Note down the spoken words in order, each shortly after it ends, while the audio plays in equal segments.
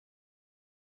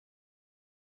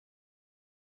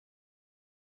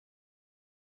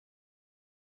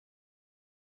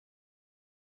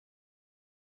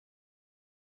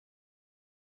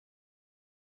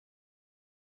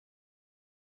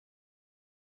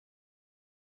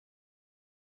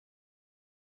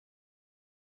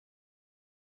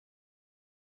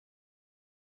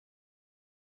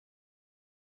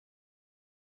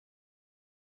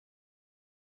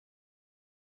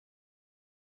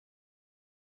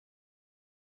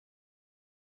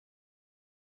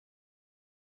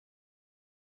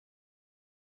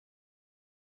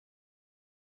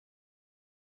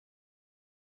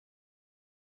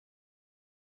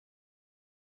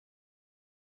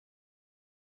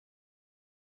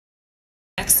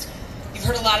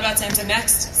You've heard a lot about Samsung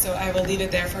Next, so I will leave it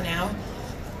there for now.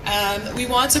 We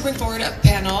want to bring forward a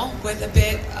panel with a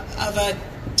bit of a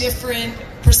different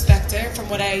perspective from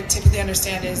what I typically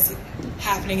understand is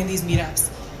happening in these meetups.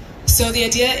 So the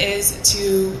idea is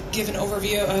to give an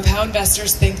overview of how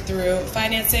investors think through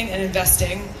financing and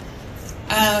investing.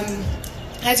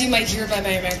 As you might hear by my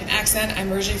American accent,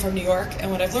 I'm originally from New York,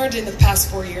 and what I've learned in the past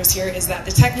 4 years here is that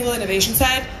the technical innovation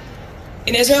side,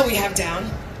 in Israel we have down,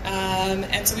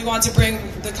 and so we want to bring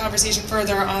the conversation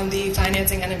further on the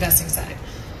financing and investing side.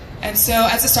 And so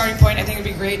as a starting point, I think it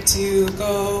would be great to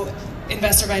go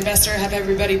investor by investor, have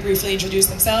everybody briefly introduce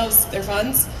themselves, their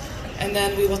funds, and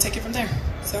then we will take it from there.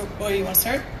 So, Roy, you want to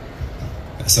start?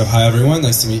 So, hi everyone,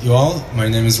 nice to meet you all. My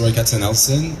name is Roy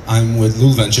Katzenelson. I'm with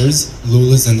Lul Ventures.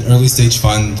 Lul is an early stage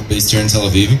fund based here in Tel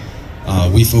Aviv.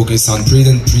 We focus on seed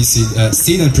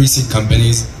and pre-seed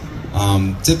companies.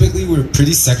 Typically, we're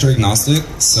pretty sector agnostic,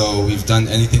 so we've done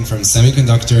anything from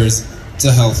semiconductors to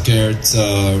healthcare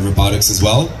to robotics as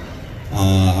well.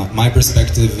 My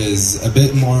perspective is a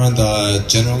bit more on the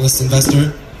generalist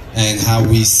investor and how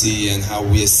we see and how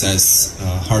we assess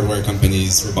hardware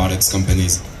companies, robotics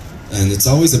companies. And it's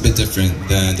always a bit different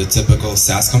than the typical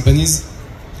SaaS companies.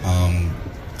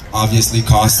 Obviously,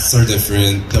 costs are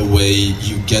different. The way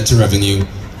you get to revenue,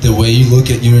 the way you look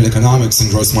at unit economics and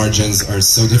gross margins are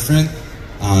so different.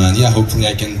 And yeah, hopefully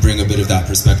I can bring a bit of that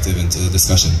perspective into the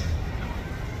discussion.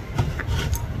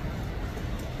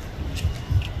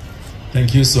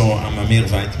 Thank you. So I'm Amir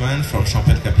Weitman from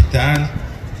Champel Capital.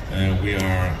 We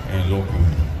are a local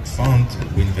fund.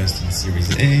 We invest in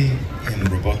Series A. In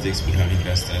robotics, we have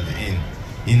invested in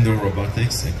Indoor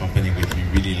Robotics, a company which we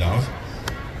really love.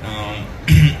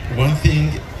 One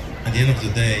thing, at the end of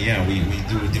the day, yeah, we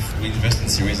invest in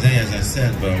Series A, as I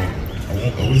said, but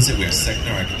I wouldn't say we are sector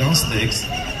agnostics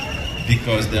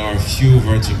because there are a few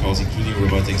verticals, including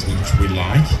robotics, which we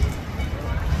like.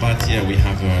 But yeah, we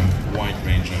have a wide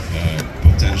range of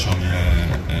potential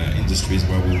industries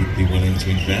where we would be willing to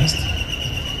invest.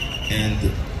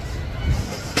 And,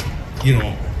 you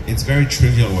know, it's very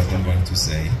trivial what I'm going to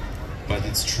say, but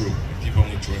it's true. People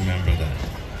need to remember that.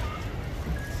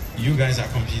 You guys are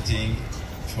competing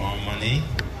for money,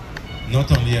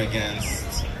 not only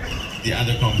against the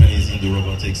other companies in the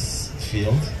robotics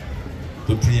field,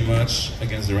 but pretty much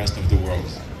against the rest of the world.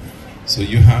 So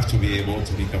you have to be able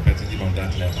to be competitive on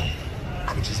that level,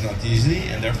 which is not easy,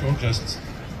 and therefore just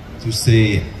to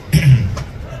say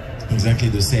exactly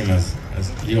the same as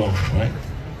Leo, right?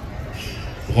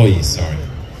 Roy, sorry.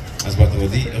 As what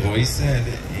Roy said,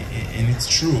 and it's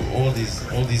true, all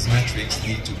these metrics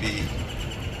need to be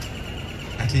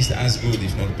at least as good,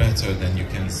 if not better, than you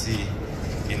can see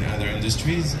in other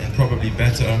industries, and probably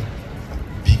better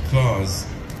because,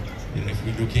 you know, if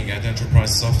we're looking at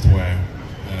enterprise software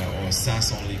or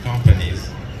SaaS-only companies,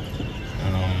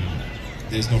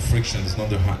 there's no friction.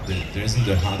 There isn't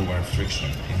the hardware friction,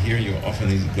 and here you're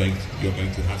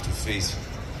going to have to face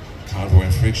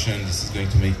hardware friction. This is going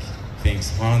to make things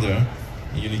harder,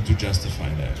 and you need to justify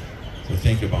that. So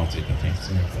think about it. I think it's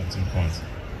an important point.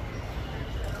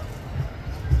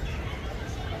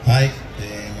 Hi,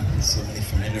 so many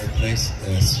familiar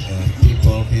places,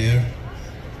 people here,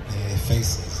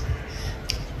 faces.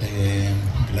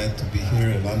 Glad to be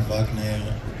here. Elan Wagner,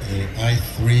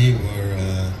 I3, we're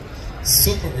a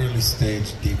super early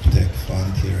stage deep tech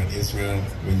fund here in Israel.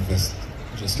 We invest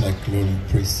just like Lul in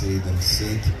pre-seed and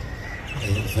seed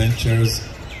ventures.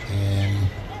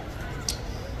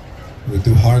 We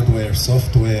do hardware,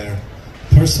 software.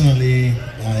 Personally,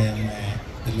 I am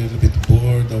a little bit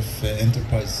bored of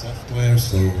enterprise software,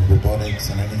 so robotics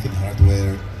and anything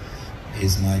hardware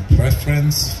is my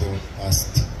preference for the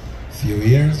past few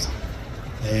years.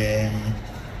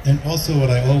 And also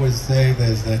what I always say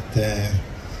is that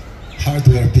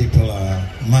hardware people are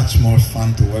much more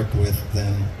fun to work with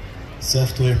than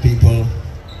software people,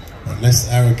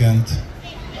 less arrogant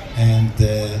and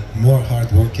more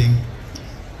hardworking.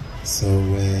 So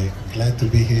glad to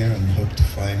be here and hope to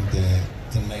find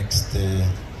the next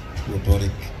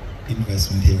robotic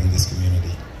investment here in this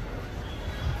community.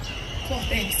 Cool,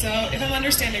 thanks. So if I'm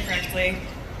understanding correctly,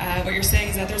 what you're saying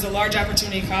is that there's a large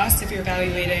opportunity cost if you're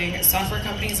evaluating software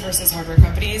companies versus hardware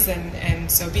companies,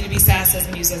 and so B2B SaaS has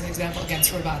been used as an example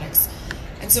against robotics.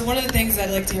 And so one of the things I'd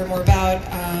like to hear more about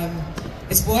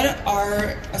is what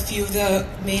are a few of the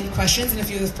main questions and a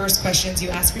few of the first questions you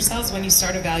ask yourselves when you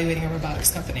start evaluating a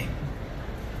robotics company?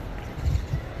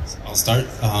 I'll start.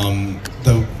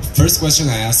 The first question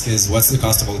I ask is, what's the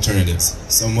cost of alternatives?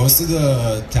 So most of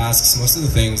the tasks, most of the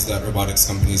things that robotics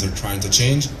companies are trying to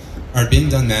change are being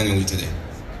done manually today.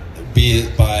 Be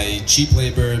it by cheap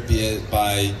labor, be it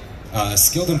by a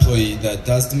skilled employee that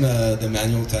does the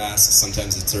manual tasks.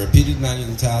 Sometimes it's a repeated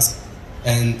manual task,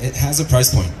 and it has a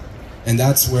price point. And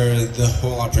that's where the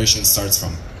whole operation starts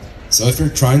from. So if you're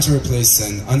trying to replace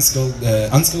an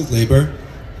unskilled labor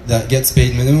that gets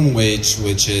paid minimum wage,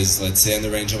 which is, let's say, in the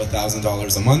range of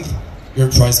 $1,000 a month, your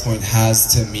price point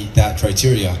has to meet that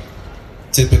criteria.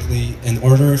 Typically, in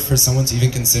order for someone to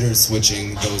even consider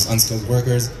switching those unskilled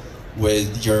workers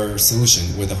with your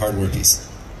solution, with the hardware piece.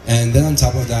 And then on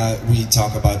top of that, we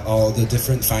talk about all the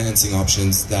different financing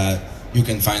options that you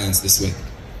can finance this with.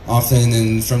 Often,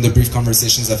 and from the brief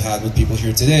conversations I've had with people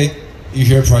here today, you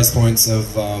hear price points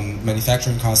of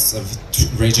manufacturing costs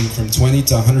of ranging from $20,000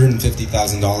 to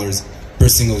 $150,000 per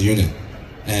single unit.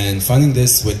 And funding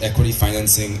this with equity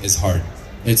financing is hard.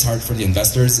 It's hard for the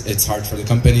investors, it's hard for the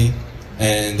company,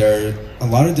 and there are a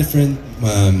lot of different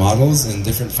models and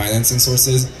different financing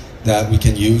sources that we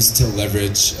can use to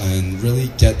leverage and really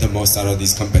get the most out of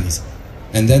these companies.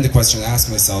 And then the question I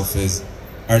ask myself is,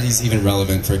 are these even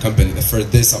relevant for a company, for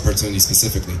this opportunity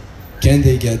specifically? Can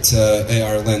they get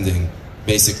AR lending,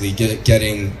 basically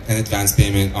getting an advance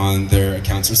payment on their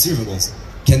accounts receivables?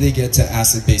 Can they get to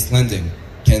asset-based lending?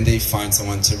 Can they find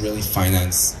someone to really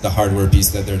finance the hardware piece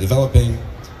that they're developing,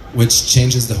 which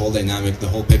changes the whole dynamic, the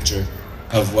whole picture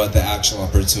of what the actual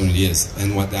opportunity is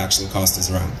and what the actual cost is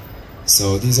around.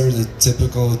 So these are the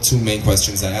typical two main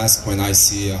questions I ask when I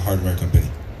see a hardware company.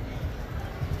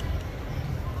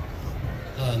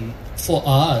 For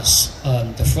us,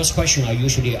 the first question I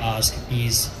usually ask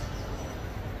is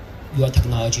your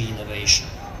technology innovation.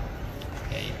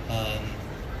 Okay?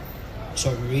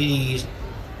 So really,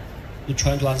 we're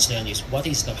trying to understand is what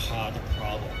is the hard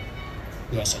problem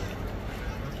you are solving,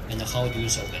 and how do you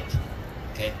solve it?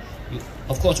 Okay?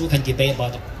 Of course, we can debate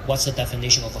about what's the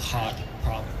definition of a hard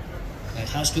problem. It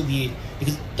has to be,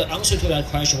 because the answer to that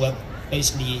question will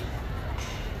basically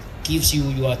gives you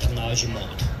your technology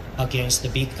mode against the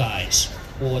big guys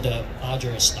or the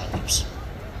other startups.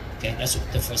 Okay, that's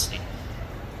the first thing.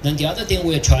 Then the other thing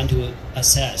we're trying to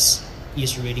assess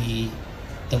is really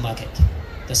the market,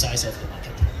 the size of the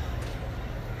market.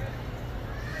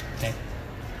 Okay,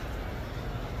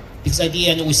 because at the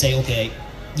end we say, okay,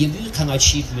 if you can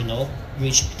achieve,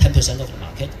 reach 10% of the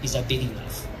market, is that big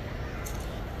enough?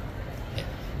 Okay.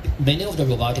 Many of the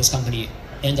robotics companies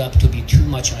end up to be too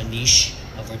much a niche,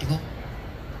 a vertical.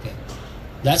 Okay.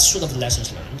 That's sort of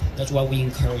lessons learned. That's why we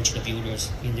encourage the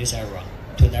builders in this era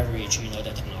to leverage, the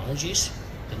technologies,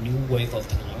 the new wave of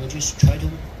technologies, try to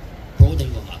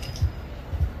broaden your market.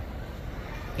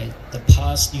 Okay. The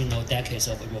past, decades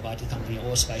of a robotic company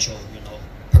or special,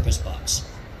 purpose box.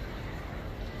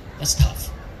 That's tough.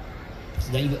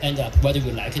 So then you end up, whether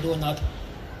you like it or not,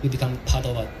 you become part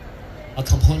of a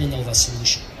component of a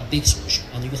solution, a big solution,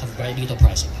 and you have very little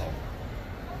pricing power.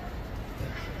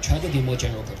 Okay. Try to be more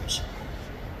general purpose.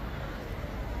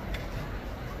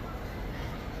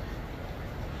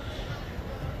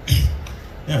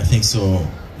 Yeah, I think so.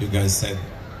 You guys said,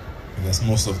 I guess,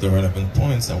 most of the relevant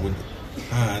points. I would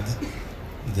add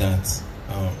that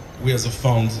we as a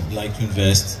fund like to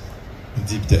invest in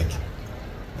deep tech.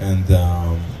 And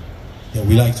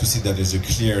we like to see that there's a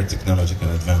clear technological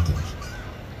advantage.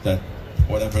 That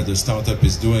whatever the startup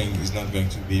is doing is not going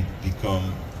to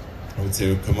become, I would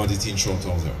say, a commodity in short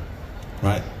order,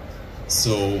 right?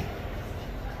 So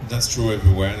that's true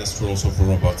everywhere. That's true also for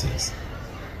robotics.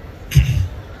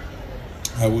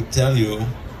 I would tell you,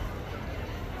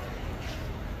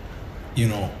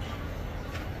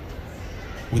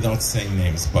 without saying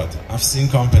names, but I've seen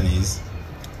companies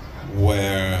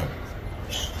where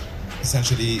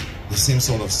essentially the same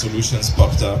sort of solutions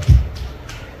popped up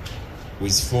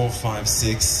with 4, 5,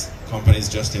 6 companies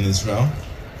just in Israel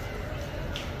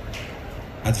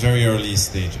at very early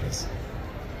stages.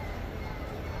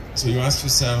 So you ask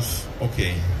yourself,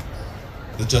 okay,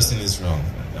 they're just in Israel.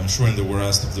 I'm sure in the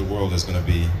rest of the world there's going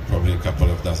to be probably a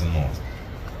couple of dozen more.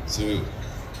 So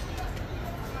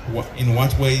in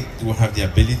what way do we have the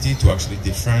ability to actually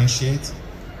differentiate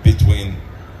between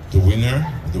the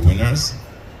winners,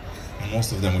 and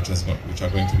most of them which are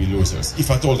going to be losers? If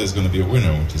at all there's going to be a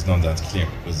winner, which is not that clear,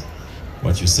 because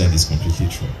what you said is completely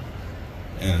true.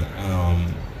 And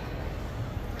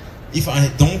if I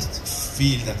don't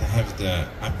feel that I have the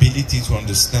ability to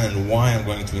understand why I'm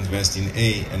going to invest in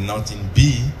A and not in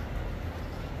B,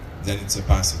 then it's a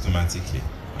pass automatically.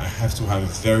 I have to have a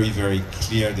very, very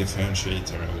clear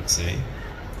differentiator, I would say.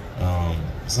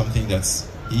 Something that's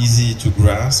easy to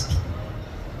grasp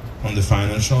on the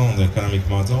financial, on the economic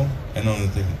model, and on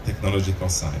the technological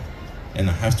side. And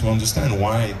I have to understand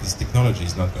why this technology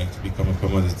is not going to become a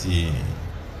commodity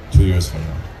 2 years from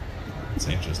now. It's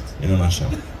just in a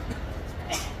nutshell.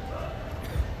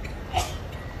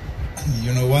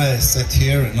 You know why I sat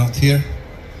here and not here?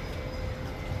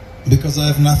 Because I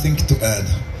have nothing to add.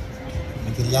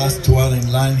 I'm the last one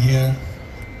in line here,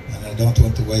 and I don't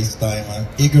want to waste time. I'm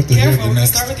eager to hear the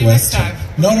next start with question. you next time.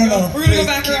 No. We're Please gonna go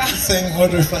back keep around. the same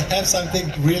order. If I have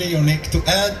something really unique to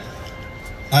add,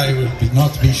 I will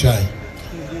not be shy.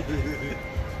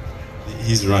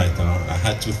 He's right. I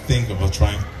had to think about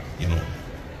trying,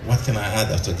 what can I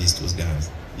add after these two guys?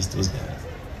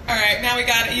 All right, now we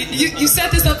got it. You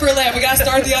set this up for a layup. We got to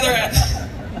start at the other end.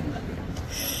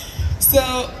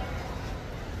 So,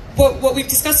 what we've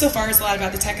discussed so far is a lot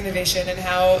about the tech innovation and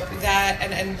how that,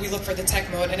 and we look for the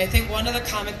tech mode. And I think one of the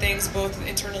common things, both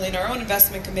internally in our own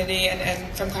investment committee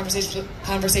and from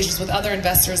conversations with other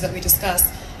investors that we discuss,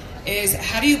 is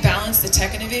how do you balance the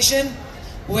tech innovation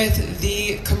with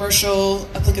the commercial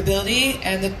applicability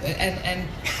and the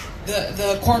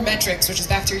core metrics, which is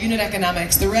back to your unit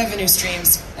economics, the revenue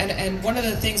streams. And one of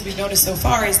the things we've noticed so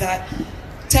far is that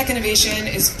tech innovation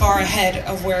is far ahead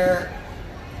of where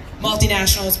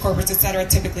multinationals, corporates, et cetera,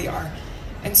 typically are.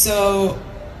 And so,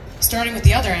 starting with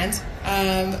the other end,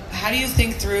 how do you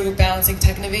think through balancing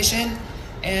tech innovation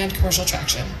and commercial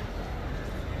traction?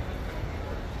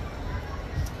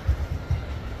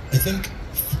 I think,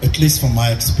 at least from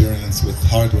my experience with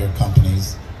hardware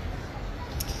companies,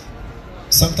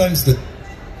 sometimes the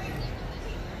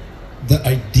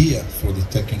idea for the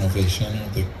tech innovation, or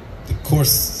the core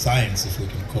science, if we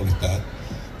can call it that,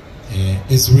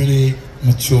 is really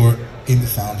mature in the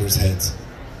founders' heads,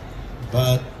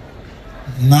 but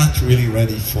not really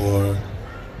ready for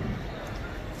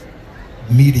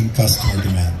meeting customer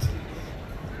demand.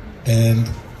 And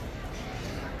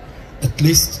at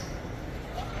least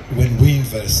when we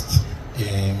invest,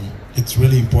 it's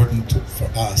really important for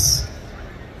us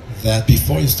that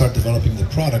before you start developing the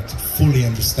product, fully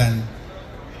understand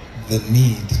the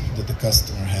need that the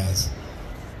customer has.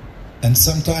 And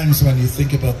sometimes when you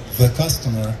think about the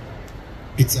customer,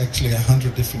 it's actually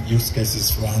 100 different use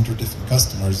cases for 100 different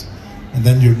customers, and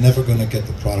then you're never going to get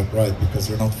the product right because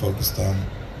you're not focused on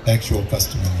actual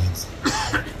customer needs.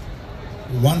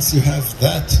 Once you have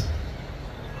that,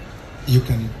 you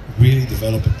can really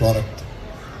develop a product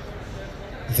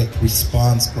that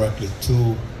responds correctly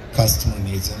to customer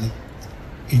needs, and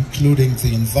including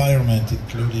the environment,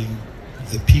 including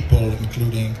the people,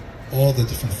 including all the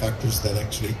different factors that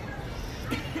actually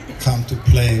come to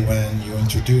play when you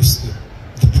introduce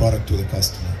the product to the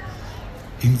customer.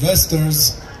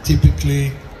 Investors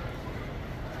typically,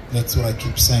 that's what I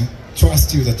keep saying,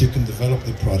 trust you that you can develop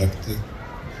the product.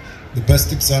 The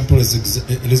best example is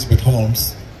Elizabeth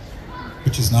Holmes,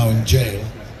 which is now in jail,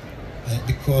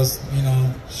 because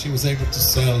she was able to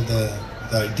sell the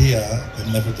idea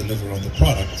and never deliver on the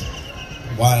product,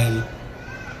 while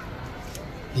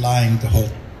lying the whole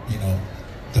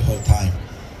time.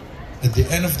 At the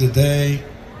end of the day,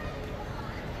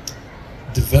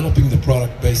 developing the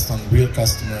product based on real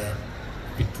customer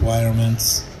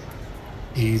requirements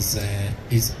is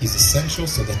essential,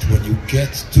 so that when you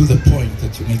get to the point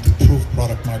that you need to prove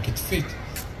product market fit,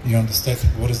 you understand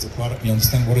what is the product, and you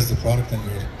understand what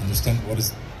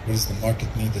is the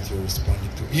market need that you're responding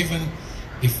to. Even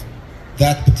if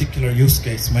that particular use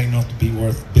case may not be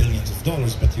worth billions of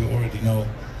dollars, but you already know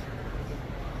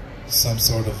some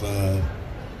sort of a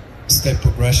step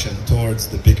progression towards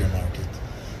the bigger market.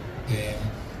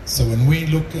 So when we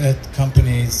look at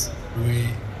companies, we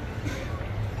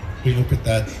look at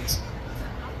that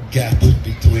gap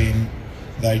between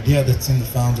the idea that's in the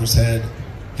founder's head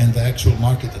and the actual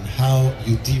market, and how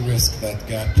you de-risk that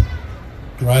gap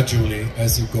gradually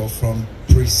as you go from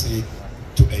pre-seed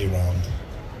to A round.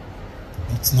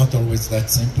 It's not always that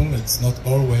simple. It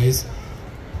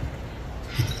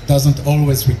doesn't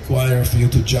always require for you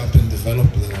to jump and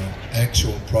develop the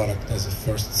actual product as a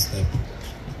first step.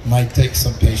 It might take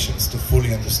some patience to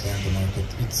fully understand the market.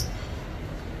 It's,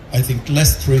 I think,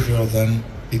 less trivial than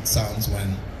it sounds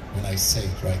when I say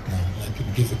it right now. I can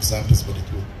give examples, but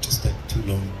it will just take too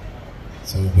long.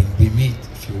 So when we meet,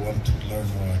 if you want to learn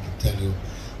more, I can tell you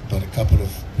about a couple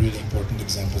of really important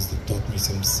examples that taught me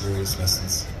some serious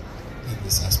lessons in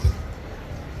this aspect.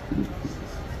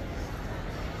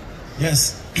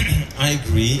 Yes, I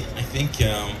agree. I think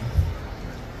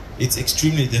it's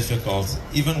extremely difficult,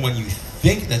 even when you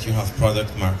think that you have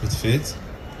product market fit,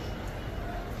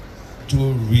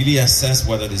 to really assess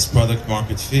whether this product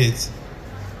market fit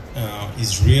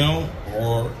is real,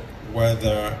 or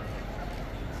whether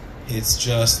it's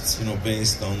just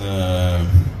based on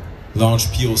large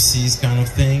POCs kind of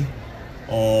thing,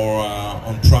 or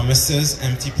on promises,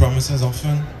 empty promises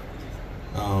often.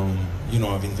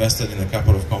 I've invested in a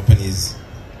couple of companies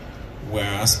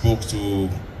where I spoke to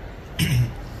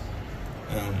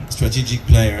strategic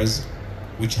players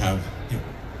which have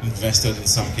invested in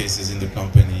some cases in the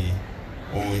company,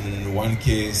 or in one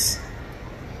case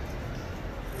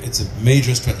it's a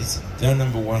major it's their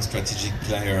number one strategic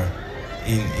player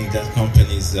in that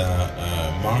company's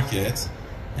market,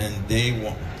 and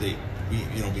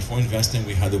before investing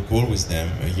we had a call with them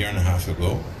a year and a half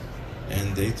ago,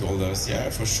 and they told us, yeah,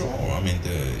 for sure, I mean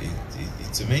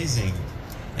it's amazing,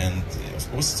 and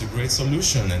of course it's a great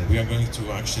solution, and we are going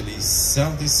to actually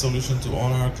sell this solution to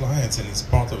all our clients, and it's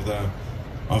part of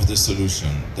the solution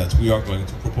that we are going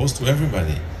to propose to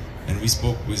everybody. And we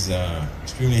spoke with an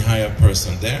extremely high up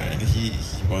person there, and he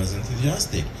was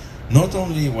enthusiastic. Not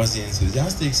only was he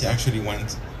enthusiastic, he actually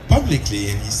went publicly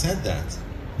and he said that,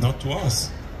 not to us,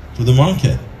 to the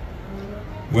market.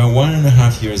 We're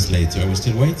 1.5 years later, we're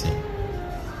still waiting.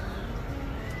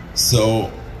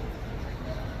 So,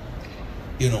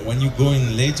 when you go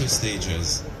in later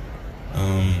stages,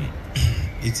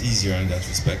 it's easier in that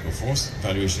respect. Of course,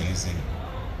 valuation is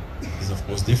of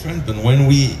course different, but when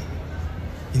we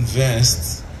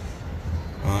invest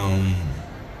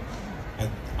at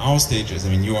our stages, I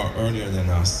mean, you are earlier than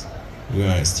us. We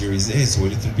are at Series A, so a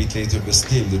little bit later, but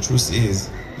still, the truth is,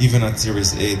 even at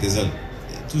Series A,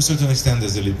 to a certain extent,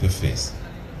 there's a leap of faith.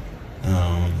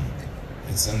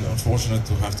 It's unfortunate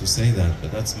to have to say that,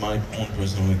 but that's my own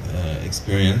personal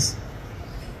experience,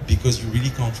 because you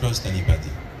really can't trust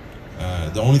anybody.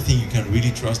 The only thing you can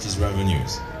really trust is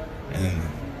revenues, and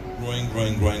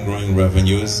growing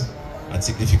revenues at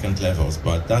significant levels.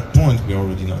 But at that point, we're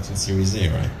already not in Series A,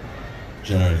 right?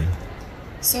 Generally.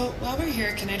 So while we're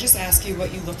here, can I just ask you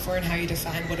what you look for and how you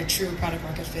define what a true product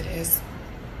market fit is?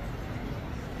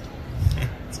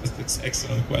 That's an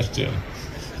excellent question.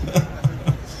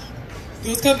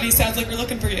 Those companies sounds like we're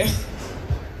looking for you.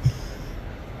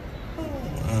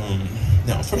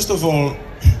 Now, first of all,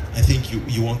 I think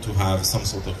you want to have some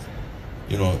sort of,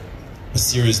 a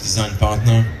serious design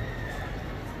partner.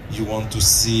 You want to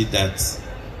see that,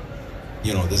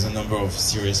 there's a number of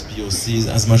serious POCs,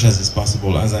 as much as is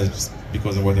possible,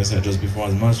 because of what I said just before,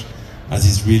 as much as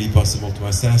is really possible to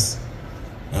assess.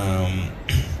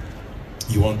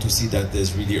 You want to see that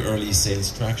there's really early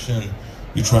sales traction.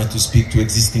 You try to speak to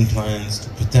existing clients, to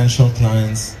potential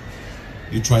clients.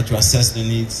 You try to assess the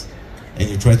needs, and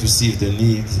you try to see if the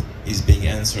need is being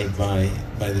answered by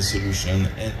the solution.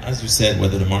 And as you said,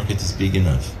 whether the market is big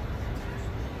enough.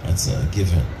 That's a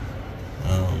given.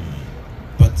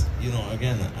 But,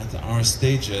 again, at our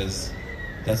stages,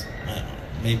 that's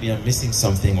maybe I'm missing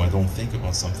something, or I don't think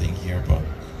about something here, but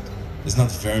there's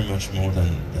not very much more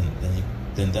than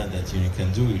that you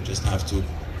can do. You just have to,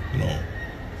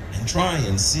 and try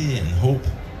and see and hope.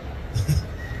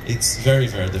 It's very,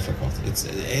 very difficult.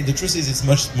 The truth is, it's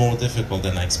much more difficult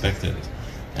than I expected.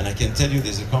 And I can tell you,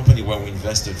 there's a company where we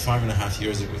invested 5.5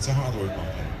 years ago. It's a hardware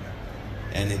company,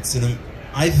 and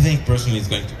I think personally it's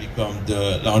going to become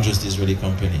the largest Israeli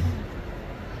company.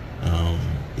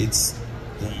 It's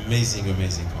an amazing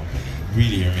company,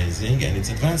 really amazing, and it's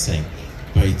advancing,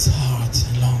 but it's hard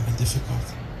and long and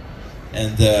difficult.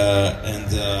 And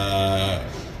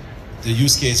the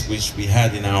use case which we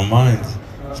had in our mind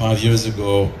 5 years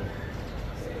ago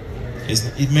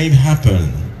it may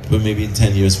happen, but maybe in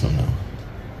 10 years from now.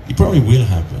 It probably will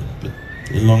happen, but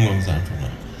a long time from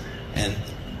now. And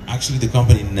actually, the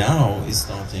company now is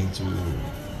starting to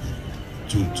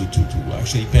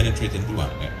actually penetrate and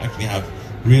actually have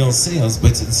real sales,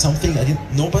 but it's something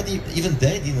nobody, even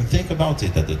they didn't think about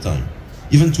it at the time.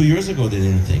 Even 2 years ago, they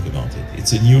didn't think about it.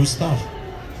 It's a new stuff,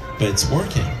 but it's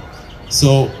working.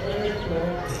 So,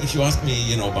 if you ask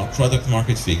me, about product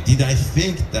market fit, did I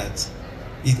think that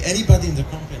anybody in the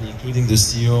company, including the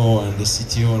CEO and the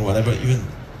CTO and whatever, even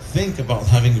think about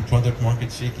having a product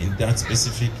market fit in that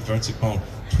specific vertical?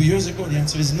 2 years ago, the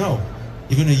answer is no.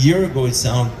 Even a year ago, it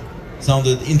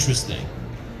sounded interesting,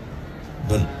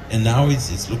 and now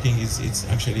it's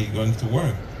actually going to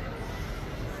work.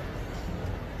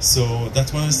 So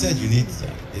that's what I said. You need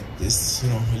this, a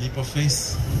leap of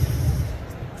faith.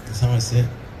 That's how I say it.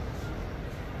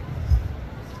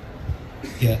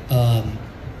 Yeah,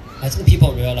 I think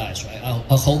people realize, right?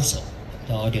 I hope so.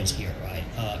 The audience here, right?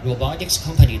 Robotics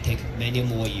company take many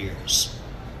more years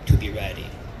to be ready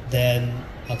than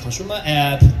a consumer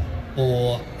app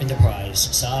or enterprise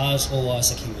SaaS or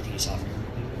security software.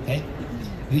 Okay,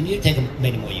 you need to take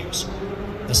many more years.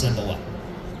 That's number one.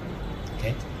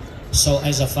 Okay, so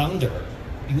as a founder,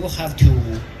 you have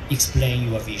to explain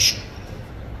your vision.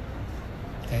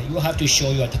 Okay, you have to show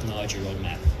your technology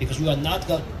roadmap, because you are not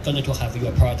going to have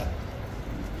your product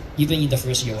even in the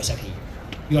first year or second year.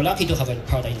 You are lucky to have a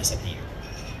product in the second year.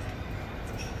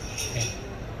 Okay?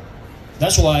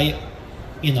 That's why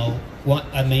what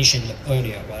I mentioned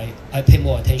earlier, right? I pay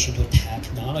more attention to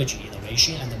technology,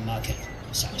 innovation, and the market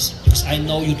size because I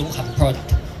know you don't have a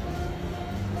product.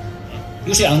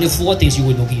 Usually, only 4 things you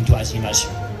will look into as investor: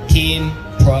 team,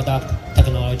 product,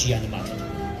 technology, and the market.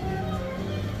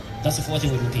 That's the 4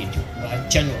 things we look into, right?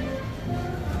 General.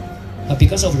 But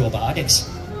because of robotics,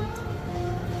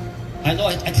 I know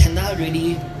I cannot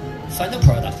really find a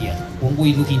product yet when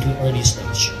we look into early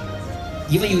stage.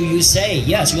 Even you say,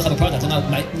 yes, you have a product, now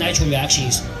my natural reaction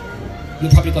is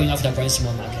you're probably going after a very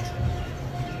small market.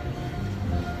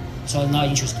 So not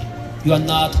interesting. You are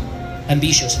not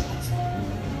ambitious enough.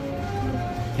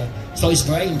 Okay? So it's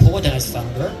very important as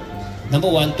founder. Number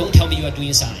 1, don't tell me you are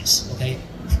doing science, okay?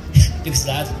 Because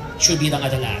that should be done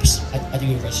at the labs, at the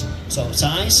university. So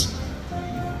science,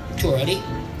 too early.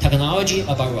 Technology,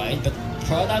 about right, but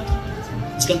product,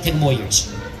 it's going to take more years.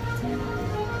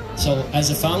 So as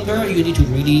a founder, you need to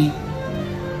really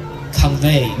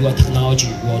convey your technology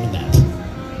roadmap.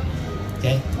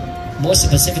 Okay? More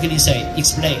specifically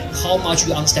explain how much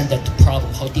you understand that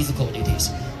problem, how difficult it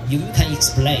is. If you can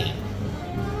explain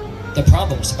the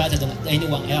problems better than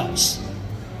anyone else,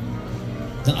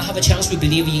 then I have a chance to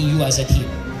believe in you as a team.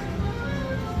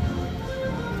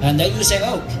 And then you say,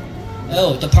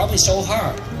 oh, the problem is so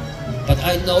hard, but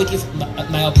I know if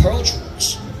my approach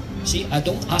works. See, I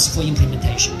don't ask for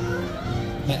implementation.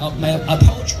 My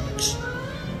approach works.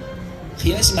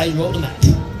 Here's my roadmap.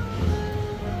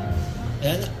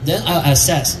 And then I'll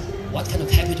assess what kind of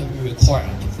capital you require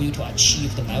for you to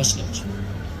achieve the milestones.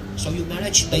 So you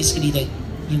manage basically the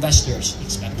investor's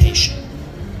expectation.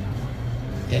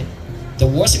 Okay? The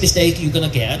worst mistake you're gonna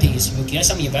get is you get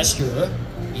some investor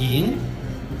in,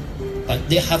 but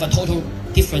they have a total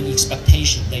different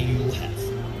expectation than you have.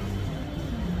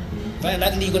 Very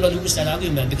likely you're going to lose that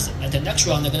argument because at the next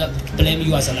round they're going to blame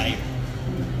you as a liar.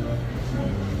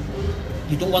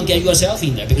 You don't want to get yourself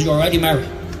in there because you're already married.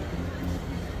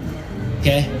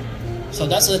 Okay? So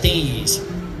that's the thing is,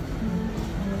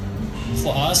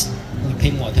 for us, we pay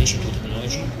more attention to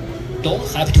technology. Don't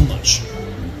hype too much.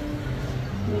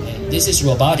 Okay? This is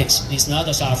robotics. It's not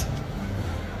a software.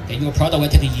 Okay? Your product will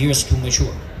take years to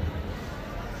mature.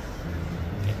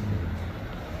 Okay?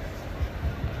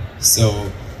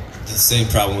 So, the same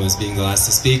problem as being the last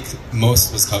to speak.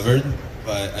 Most was covered,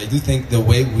 but I do think the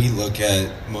way we look at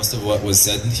most of what was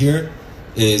said here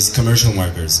is commercial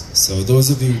markers. So those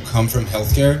of you who come from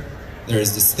healthcare, there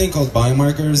is this thing called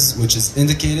biomarkers, which is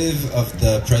indicative of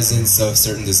the presence of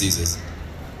certain diseases.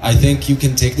 I think you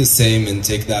can take the same and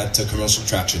take that to commercial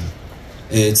traction.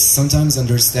 It's sometimes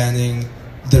understanding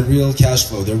the real cash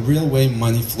flow, the real way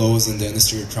money flows in the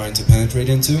industry you're trying to penetrate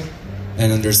into,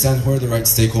 and understand who are the right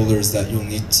stakeholders that you'll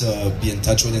need to be in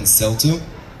touch with and sell to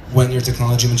when your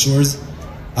technology matures.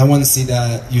 I want to see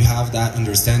that you have that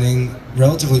understanding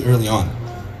relatively early on.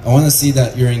 I want to see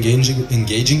that you're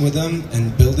engaging with them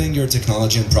and building your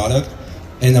technology and product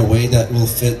in a way that will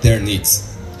fit their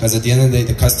needs. Because at the end of the day,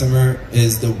 the customer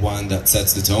is the one that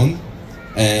sets the tone.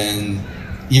 And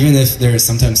even if they're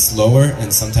sometimes slower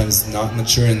and sometimes not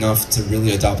mature enough to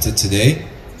really adopt it today,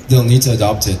 they'll need to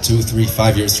adopt it 2, 3,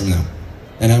 5 years from now.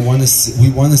 And we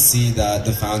want to see that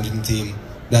the founding team,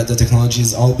 that the technology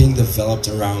is all being developed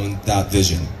around that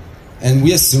vision. And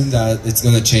we assume that it's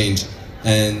going to change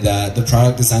and that the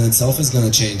product design itself is going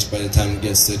to change by the time it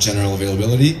gets to general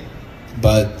availability.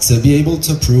 But to be able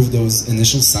to prove those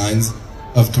initial signs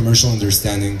of commercial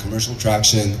understanding, commercial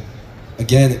traction,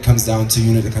 again, it comes down to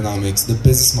unit economics, the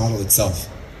business model itself.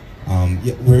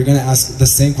 We're going to ask the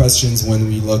same questions when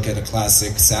we look at a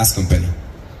classic SaaS company.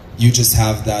 You just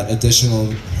have that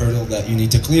additional hurdle that you need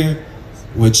to clear,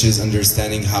 which is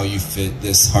understanding how you fit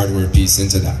this hardware piece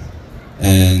into that.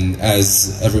 And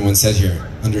as everyone said here,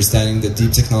 understanding the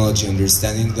deep technology,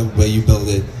 understanding the way you build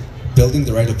it, building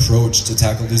the right approach to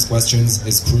tackle these questions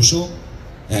is crucial.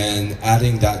 And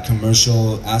adding that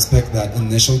commercial aspect, that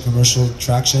initial commercial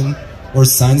traction, or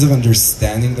signs of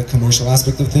understanding the commercial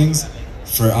aspect of things,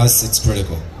 for us it's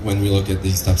critical when we look at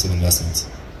these types of investments.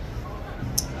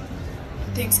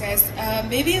 Thanks, guys.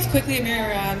 Maybe if quickly a mirror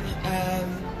around,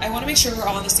 I want to make sure we're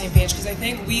all on the same page because I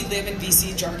think we live in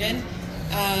VC jargon.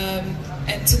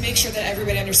 And to make sure that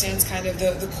everybody understands kind of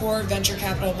the core venture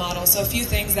capital model. So a few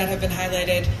things that have been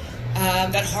highlighted,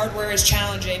 that hardware is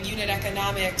challenging, unit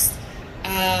economics,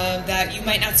 that you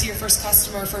might not see your first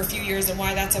customer for a few years and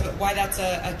why that's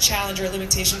a challenge or a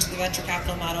limitation to the venture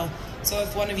capital model. So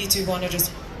if one of you two want to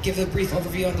just give a brief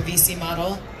overview on the VC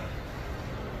model.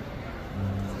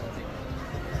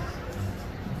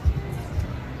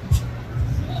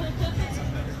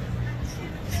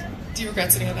 Do you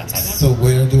regret sitting on that side now? So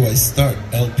where do I start?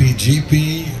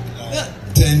 LPGP,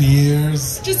 10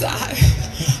 years,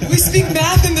 years? We speak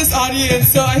math in this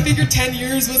audience, so I figured 10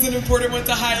 years was an important one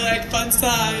to highlight. Fund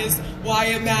size, why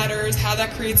it matters, how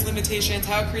that creates limitations,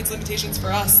 how it creates limitations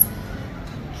for us.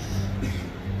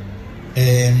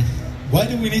 Why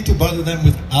do we need to bother them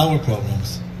with our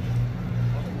problems?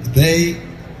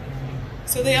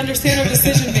 So they understand our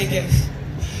decision making.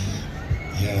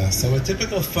 Yeah, so a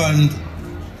typical fund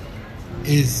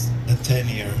is a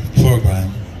 10-year program,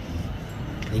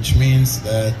 which means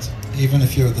that even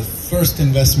if you're the first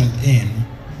investment in,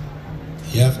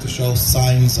 you have to show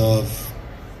signs of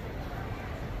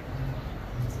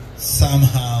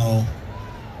somehow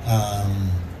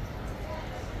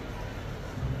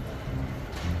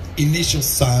initial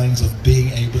signs of being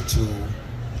able to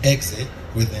exit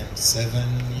within 7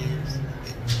 years,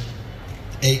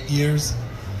 8 years.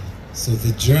 So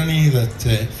the journey that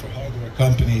for hardware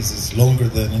companies is longer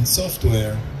than in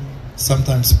software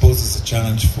sometimes poses a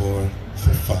challenge for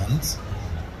funds.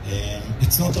 And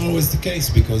it's not always the case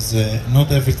because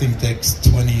not everything takes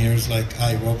 20 years like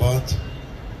iRobot,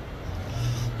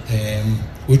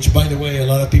 which, by the way, a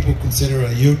lot of people consider a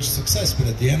huge success, but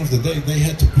at the end of the day, they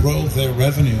had to grow their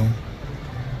revenue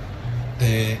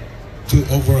to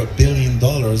over $1 billion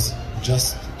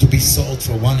just to be sold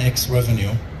for 1x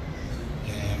revenue,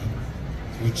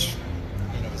 which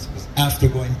was after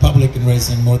going public and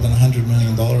raising more than $100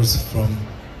 million from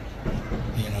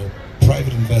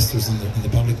private investors in the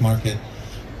public market.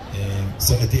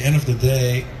 So at the end of the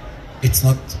day, it's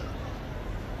not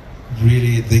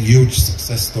really the huge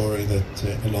success story that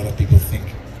a lot of people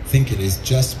think it is,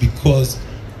 just because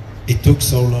it took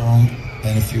so long.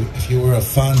 And if you were a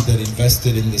fund that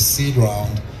invested in the seed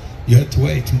round, you had to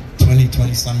wait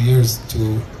 20 some years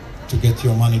to get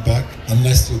your money back,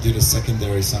 unless you did a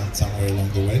secondary somewhere along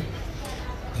the way.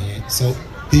 So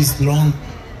these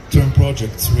long-term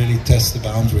projects really test the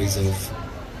boundaries of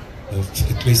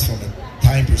at least from a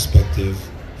time perspective,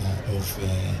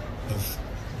 of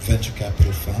venture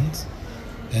capital funds.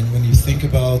 And when you think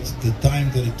about the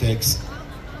time that it takes,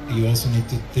 you also need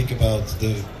to think about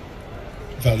the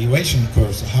valuation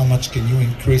curve. So how much can you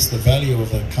increase the value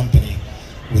of a company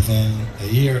within a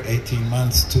year, 18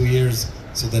 months, 2 years,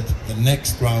 so that the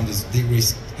next round is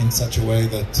de-risked in such a way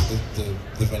that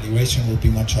the valuation will be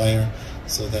much higher,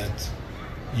 so that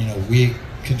we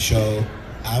can show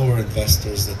our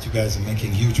investors that you guys are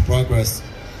making huge progress,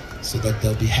 so that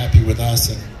they'll be happy with us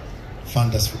and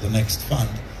fund us for the next fund.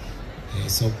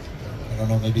 So I don't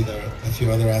know, maybe there are a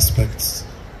few other aspects,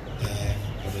 but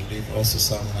I leave also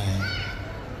some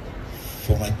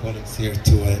for my colleagues here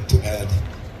to add.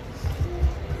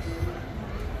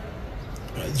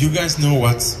 You guys know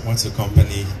what's a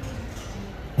company?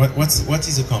 What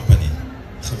is a company?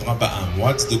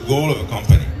 What's the goal of a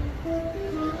company?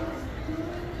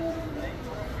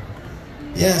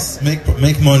 Yes, make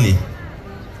money.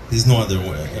 There's no other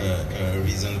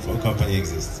reason for a company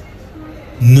exists.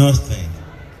 Nothing.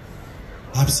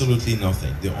 Absolutely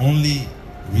nothing. The only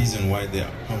reason why the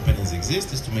companies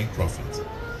exist is to make profit.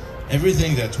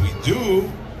 Everything that we do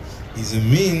is a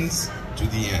means to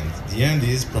the end. The end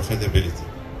is profitability.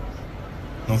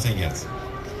 Nothing else.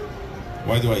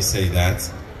 Why do I say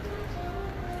that?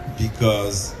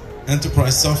 Because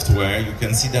enterprise software, you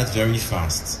can see that very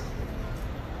fast.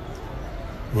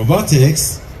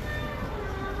 Robotics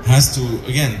has to,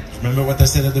 again, remember what I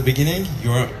said at the beginning?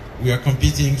 We are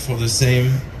competing for the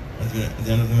same, at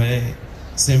the end of the day,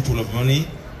 same pool of money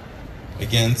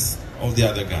against all the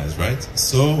other guys, right?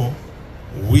 So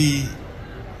we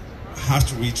have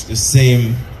to reach the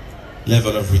same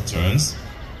level of returns,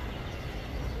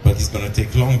 but it's going to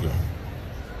take longer.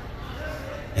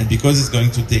 And because it's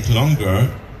going to take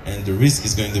longer, and the risk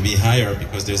is going to be higher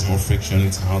because there's more friction,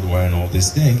 it's hardware and all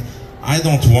this thing, I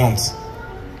don't want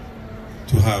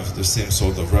to have the same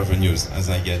sort of revenues as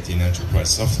I get in enterprise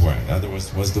software.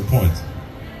 Otherwise, what's the point?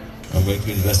 I'm going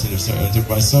to invest in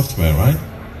enterprise software, right?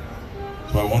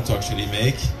 So I want to actually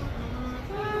make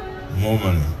more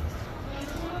money.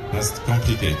 That's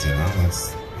complicated, huh?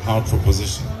 That's a hard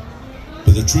proposition.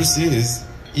 But the truth is,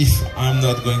 if I'm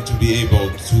not going to be able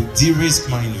to de-risk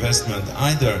my investment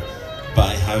either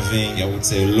by having, I would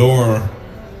say, lower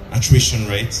attrition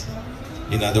rate,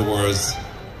 in other words,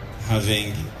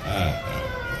 having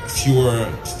fewer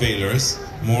failures,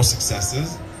 more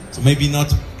successes, so maybe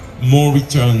not more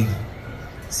return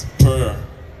per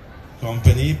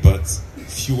company, but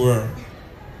fewer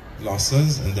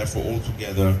losses, and therefore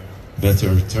altogether better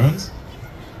returns,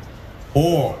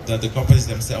 or that the companies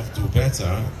themselves do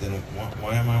better, then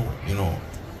why am I,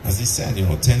 as he said,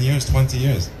 10 years, 20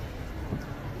 years,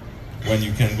 when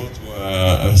you can go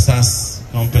to a SaaS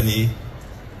company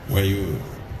where you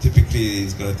typically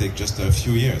it's going to take just a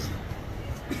few years.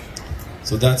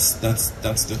 So that's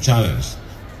the challenge.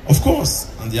 Of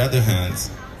course, on the other hand,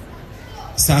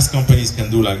 SaaS companies can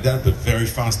do like that, but very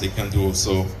fast they can do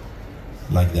also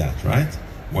like that, right?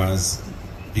 Whereas,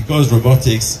 because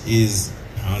robotics is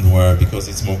hardware, because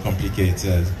it's more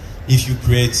complicated, if you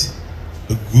create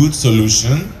a good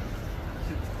solution,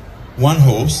 one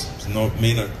hopes,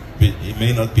 it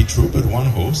may not be true, but one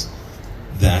hopes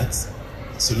that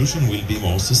solution will be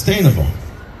more sustainable.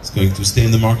 It's going to stay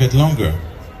in the market longer,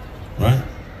 right?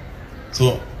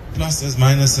 So pluses,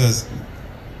 minuses,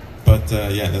 but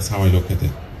yeah, that's how I look at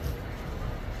it.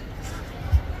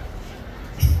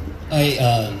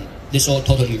 This is all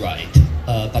totally right,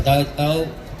 but I'll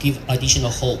give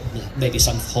additional hope, maybe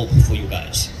some hope for you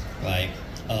guys, right?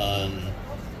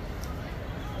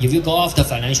 If you go after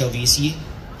financial VC,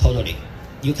 totally,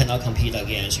 you cannot compete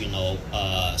against,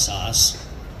 SaaS.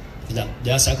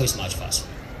 Their cycle is much faster,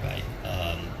 right?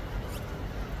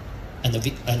 And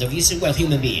the VC, we're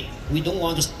human being. We don't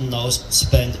want to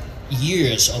spend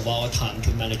years of our time to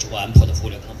manage one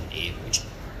portfolio company,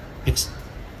 because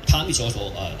time is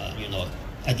also,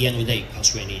 at the end of the day,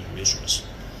 constraining resource.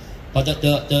 But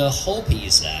the hope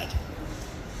is that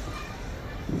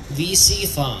VC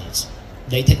funds,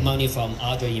 they take money from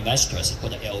other investors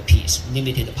called LPs,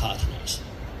 limited partners.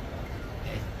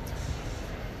 Okay?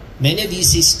 Many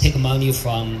VCs take money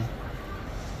from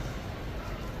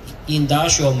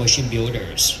industrial machine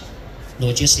builders,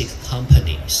 logistic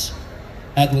companies,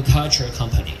 agriculture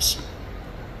companies.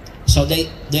 So they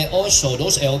also,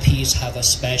 those LPs have a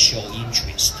special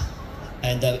interest.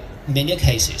 And in many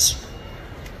cases,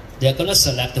 they're going to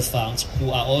select the funds who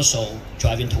are also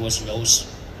driving towards those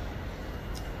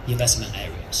investment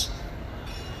areas.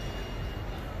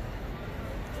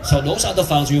 So those are the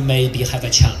funds you maybe have a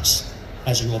chance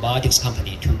as a robotics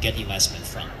company to get investment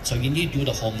from. So you need to do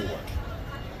the homework,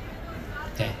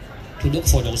 okay, to look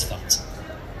for those funds.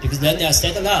 Because then they are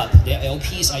setting up, their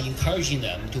LPs are encouraging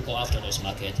them to go after those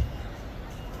markets.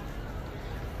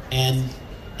 And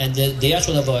their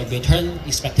sort of a return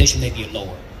expectation may be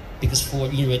lower, because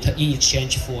in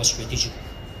exchange for strategic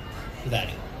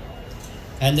value.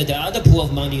 And the other pool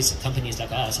of money is companies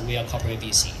like us. We are corporate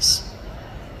VCs.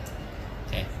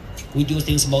 Okay, we do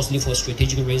things mostly for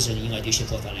strategic reason in addition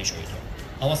for financial return.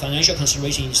 Our financial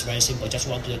consideration is very simple. Just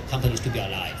want the companies to be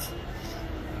alive.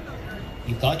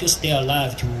 You got to stay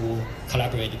alive to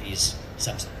collaborate with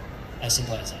Samsung. As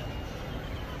simple as that.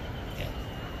 Okay.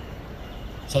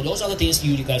 So those are the things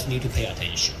you guys need to pay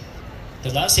attention.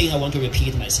 The last thing I want to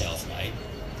repeat myself, right?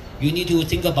 You need to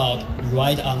think about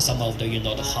right on some of the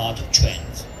the hot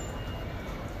trends.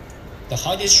 The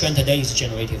hottest trend today is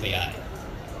generative AI.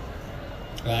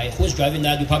 Right? Who's driving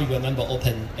that? You probably remember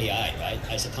OpenAI, right?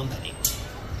 As a company.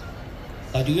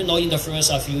 But do you know in the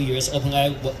first few years,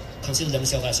 OpenAI will consider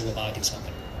themselves as a robotics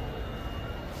company?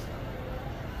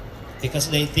 Because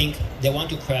they think they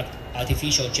want to crack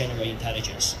artificial general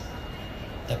intelligence.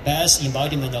 The best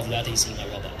embodiment of that is in a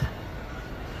robot.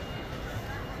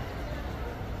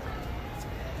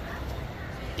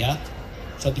 Yeah?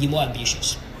 So be more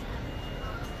ambitious.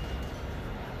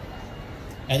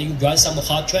 And you run some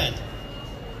hot trend.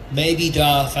 Maybe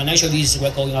the financial VCs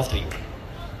were going after you.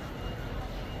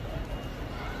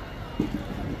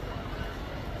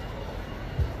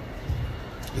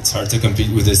 It's hard to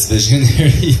compete with this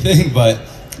visionary thing, but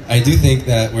I do think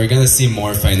that we're going to see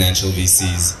more financial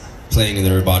VCs playing in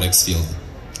the robotics field.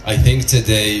 I think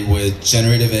today with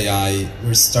generative AI,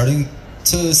 we're starting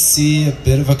to see a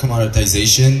bit of a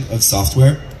commoditization of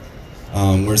software.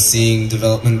 We're seeing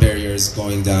development barriers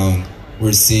going down.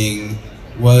 We're seeing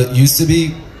what used to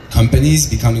be companies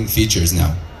becoming features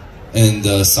now in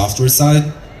the software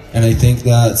side. And I think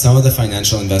that some of the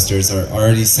financial investors are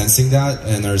already sensing that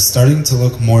and are starting to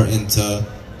look more into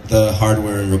the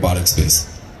hardware and robotic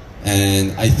space.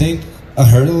 And I think a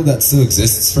hurdle that still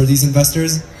exists for these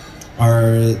investors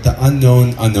are the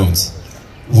unknown unknowns.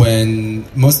 When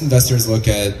most investors look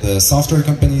at the software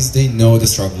companies, they know the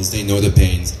struggles, they know the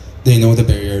pains, they know the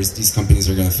barriers these companies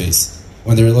are going to face.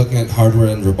 When they're looking at hardware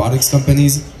and robotics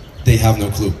companies, they have no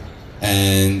clue.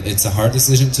 And it's a hard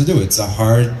decision to do. It's a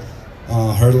hard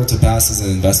hurdle to pass as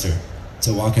an investor,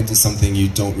 to walk into something you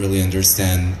don't really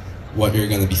understand what you're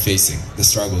going to be facing, the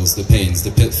struggles, the pains,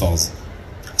 the pitfalls.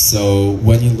 So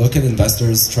when you look at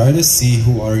investors, try to see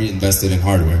who already invested in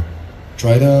hardware.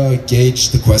 Try to gauge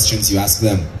the questions you ask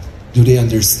them. Do they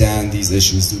understand these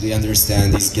issues? Do they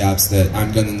understand these gaps that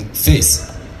I'm going to face?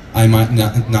 I might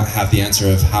not have the answer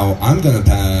of how I'm going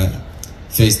to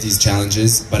face these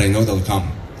challenges, but I know they'll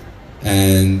come.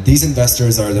 And these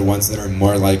investors are the ones that are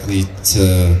more likely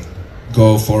to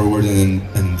go forward in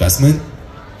an investment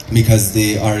because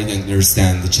they already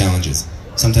understand the challenges.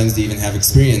 Sometimes they even have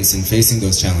experience in facing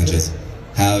those challenges,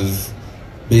 have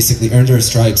basically earned their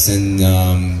stripes and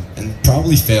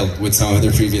probably failed with some of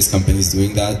their previous companies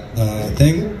doing that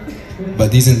thing.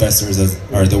 But these investors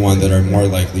are the ones that are more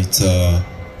likely to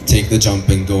take the jump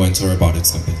and go into a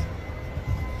robotics company.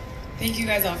 Thank you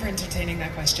guys all for entertaining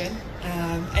that question.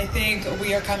 I think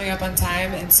we are coming up on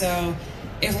time, and so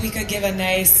if we could give a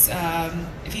nice,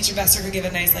 if each investor could give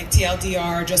a nice like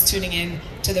TLDR, just tuning in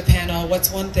to the panel,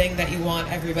 what's one thing that you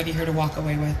want everybody here to walk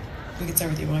away with? We can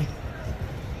start with you, Roy.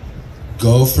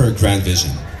 Go for a grand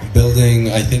vision.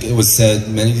 Building, I think it was said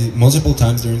multiple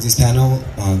times during this panel,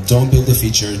 don't build a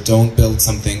feature, don't build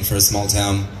something for a small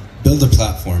town, build a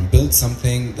platform, build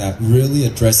something that really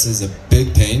addresses a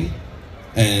big pain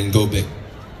and go big.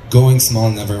 Going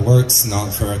small never works,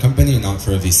 not for a company, not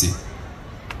for a VC.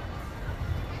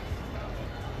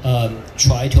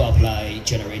 Try to apply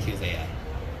generative AI.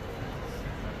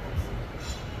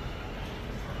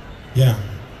 Yeah,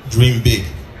 dream big.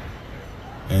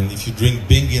 And if you dream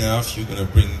big enough, you're going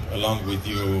to bring along with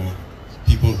you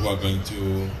people who are going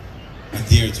to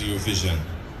adhere to your vision.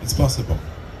 It's possible.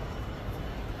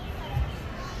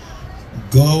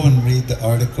 Go and read the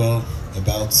article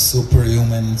about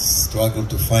superhumans struggle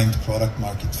to find product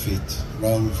market fit.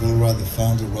 Raul Vura, the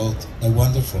founder, wrote a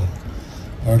wonderful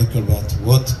article about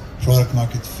what product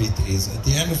market fit is. At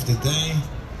the end of the day,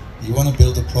 you want to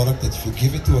build a product that if you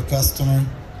give it to a customer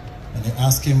and you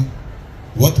ask him,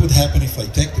 what would happen if I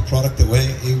take the product away?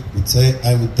 He would say,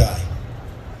 I would die.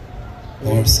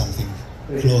 Or something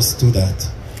close to that.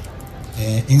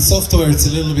 In software, it's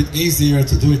a little bit easier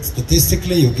to do it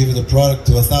statistically. You give the product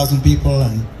to 1,000 people,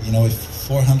 and if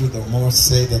 400 or more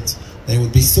say that they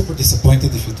would be super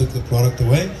disappointed if you took the product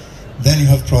away, then you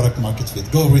have product market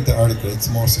fit. Go read the article. It's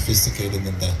more sophisticated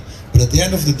than that. But at the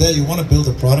end of the day, you want to build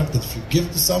a product that if you give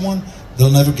it to someone,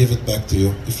 they'll never give it back to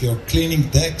you. If you're cleaning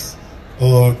decks,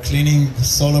 or cleaning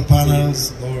solar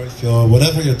panels, or if you're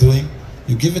whatever you're doing,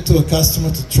 you give it to a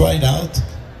customer to try it out,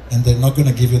 and they're not going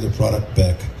to give you the product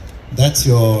back. That's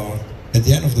at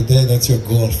the end of the day, that's your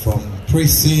goal from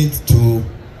pre-seed to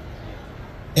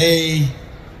A.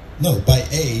 No, by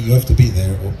A, you have to be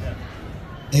there. Or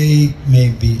A,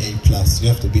 maybe A+, you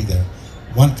have to be there.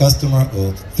 One customer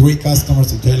or 3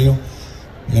 customers to tell you,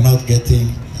 you're not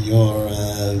getting your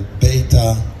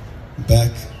beta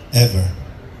back ever.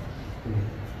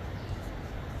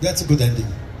 That's a good ending.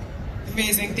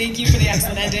 Amazing. Thank you for the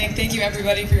excellent ending. Thank you,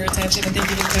 everybody, for your attention, and thank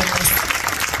you to the panelists.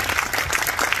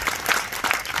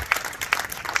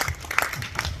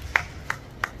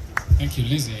 Thank you,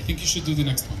 Lizzie. I think you should do the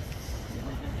next one.